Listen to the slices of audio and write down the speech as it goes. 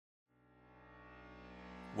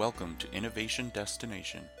Welcome to Innovation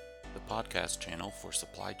Destination, the podcast channel for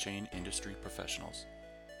supply chain industry professionals.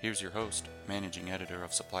 Here's your host, Managing Editor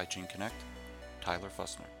of Supply Chain Connect, Tyler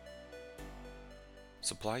Fussner.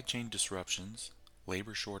 Supply chain disruptions,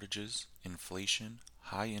 labor shortages, inflation,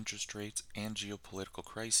 high interest rates, and geopolitical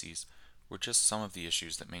crises were just some of the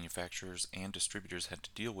issues that manufacturers and distributors had to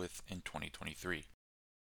deal with in 2023.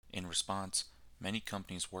 In response, many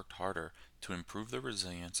companies worked harder to improve their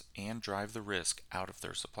resilience and drive the risk out of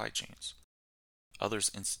their supply chains. Others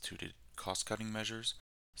instituted cost-cutting measures,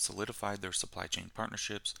 solidified their supply chain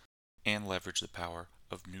partnerships, and leveraged the power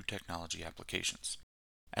of new technology applications.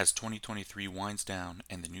 As 2023 winds down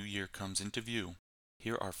and the new year comes into view,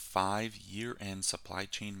 here are 5 year-end supply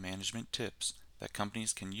chain management tips that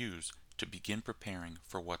companies can use to begin preparing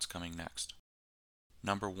for what's coming next.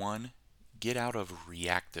 Number 1, get out of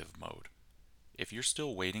reactive mode. If you're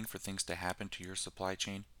still waiting for things to happen to your supply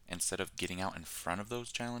chain instead of getting out in front of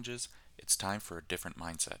those challenges, it's time for a different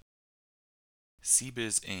mindset.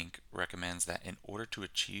 CBiz Inc. recommends that in order to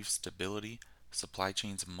achieve stability, supply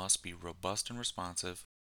chains must be robust and responsive,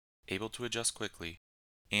 able to adjust quickly,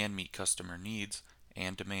 and meet customer needs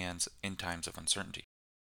and demands in times of uncertainty.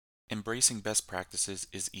 Embracing best practices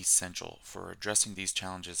is essential for addressing these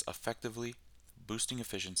challenges effectively, boosting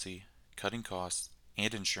efficiency, cutting costs,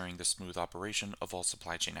 and ensuring the smooth operation of all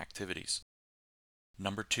supply chain activities.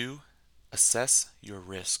 Number 2, assess your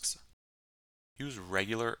risks. Use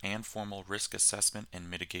regular and formal risk assessment and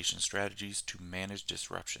mitigation strategies to manage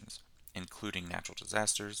disruptions, including natural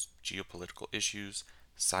disasters, geopolitical issues,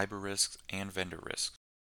 cyber risks, and vendor risks.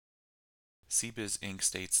 CBiz Inc.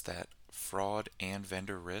 states that fraud and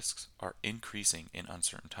vendor risks are increasing in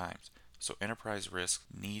uncertain times, so enterprise risks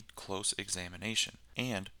need close examination,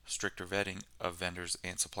 and stricter vetting of vendors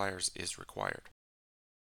and suppliers is required.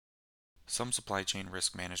 Some supply chain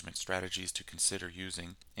risk management strategies to consider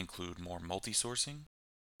using include more multi-sourcing,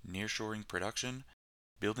 nearshoring production,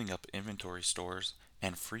 building up inventory stores,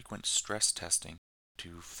 and frequent stress testing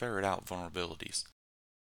to ferret out vulnerabilities.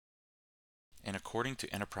 And according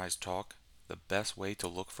to Enterprise Talk, the best way to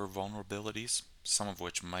look for vulnerabilities, some of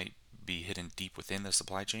which might be hidden deep within the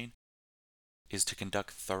supply chain, is to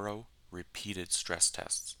conduct thorough, repeated stress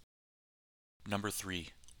tests. Number 3,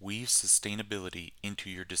 weave sustainability into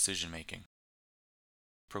your decision making.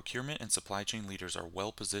 Procurement and supply chain leaders are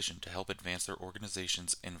well positioned to help advance their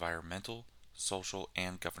organization's environmental, social,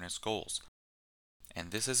 and governance goals.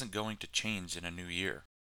 And this isn't going to change in a new year.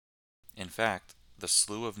 In fact, the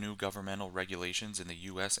slew of new governmental regulations in the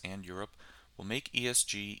US and Europe will make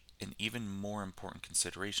ESG an even more important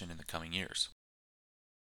consideration in the coming years.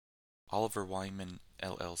 Oliver Wyman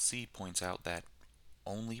LLC points out that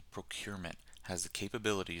only procurement has the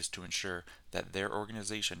capabilities to ensure that their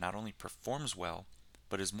organization not only performs well,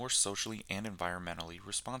 but is more socially and environmentally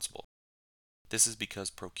responsible. This is because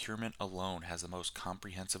procurement alone has the most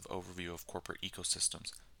comprehensive overview of corporate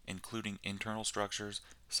ecosystems, including internal structures,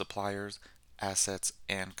 suppliers, assets,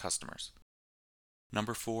 and customers.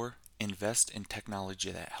 Number 4, invest in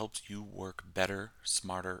technology that helps you work better,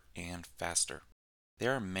 smarter, and faster.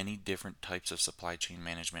 There are many different types of supply chain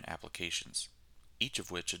management applications, each of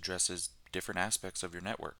which addresses different aspects of your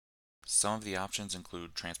network. Some of the options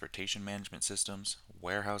include transportation management systems,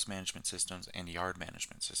 warehouse management systems, and yard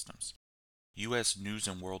management systems. U.S. News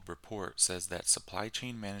 & World Report says that supply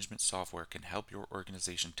chain management software can help your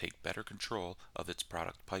organization take better control of its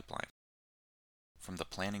product pipeline. From the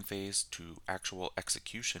planning phase to actual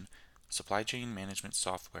execution, supply chain management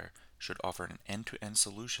software should offer an end-to-end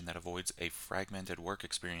solution that avoids a fragmented work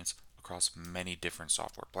experience across many different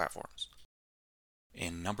software platforms.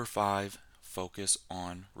 And number 5, focus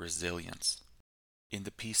on resilience. In the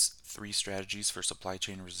piece 3 Strategies for Supply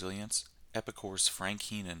Chain Resilience, Epicor's Frank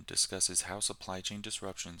Heenan discusses how supply chain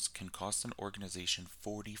disruptions can cost an organization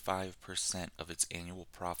 45% of its annual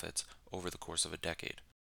profits over the course of a decade.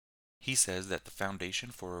 He says that the foundation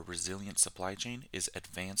for a resilient supply chain is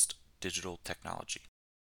advanced digital technology.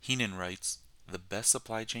 Heenan writes, "The best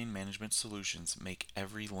supply chain management solutions make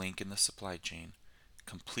every link in the supply chain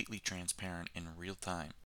completely transparent in real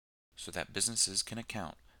time so that businesses can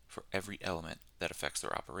account for every element that affects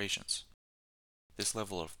their operations. This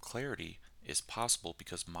level of clarity is possible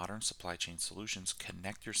because modern supply chain solutions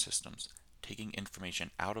connect your systems, taking information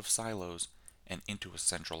out of silos and into a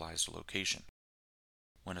centralized location.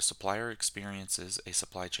 When a supplier experiences a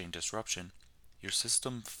supply chain disruption, your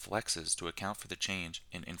system flexes to account for the change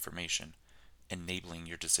in information, enabling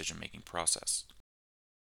your decision-making process."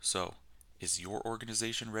 So, is your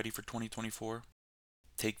organization ready for 2024?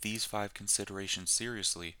 Take these 5 considerations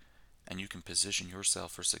seriously, and you can position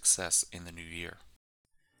yourself for success in the new year.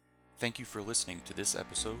 Thank you for listening to this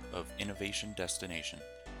episode of Innovation Destination.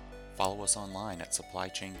 Follow us online at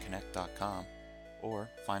supplychainconnect.com or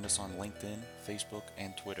find us on LinkedIn, Facebook,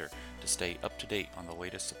 and Twitter to stay up to date on the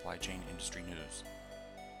latest supply chain industry news.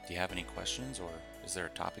 Do you have any questions, or is there a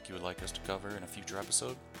topic you would like us to cover in a future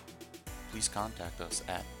episode? Please contact us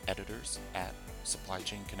at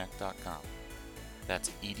editors@supplychainconnect.com. That's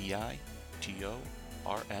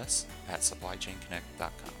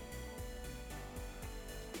EDITORS@supplychainconnect.com.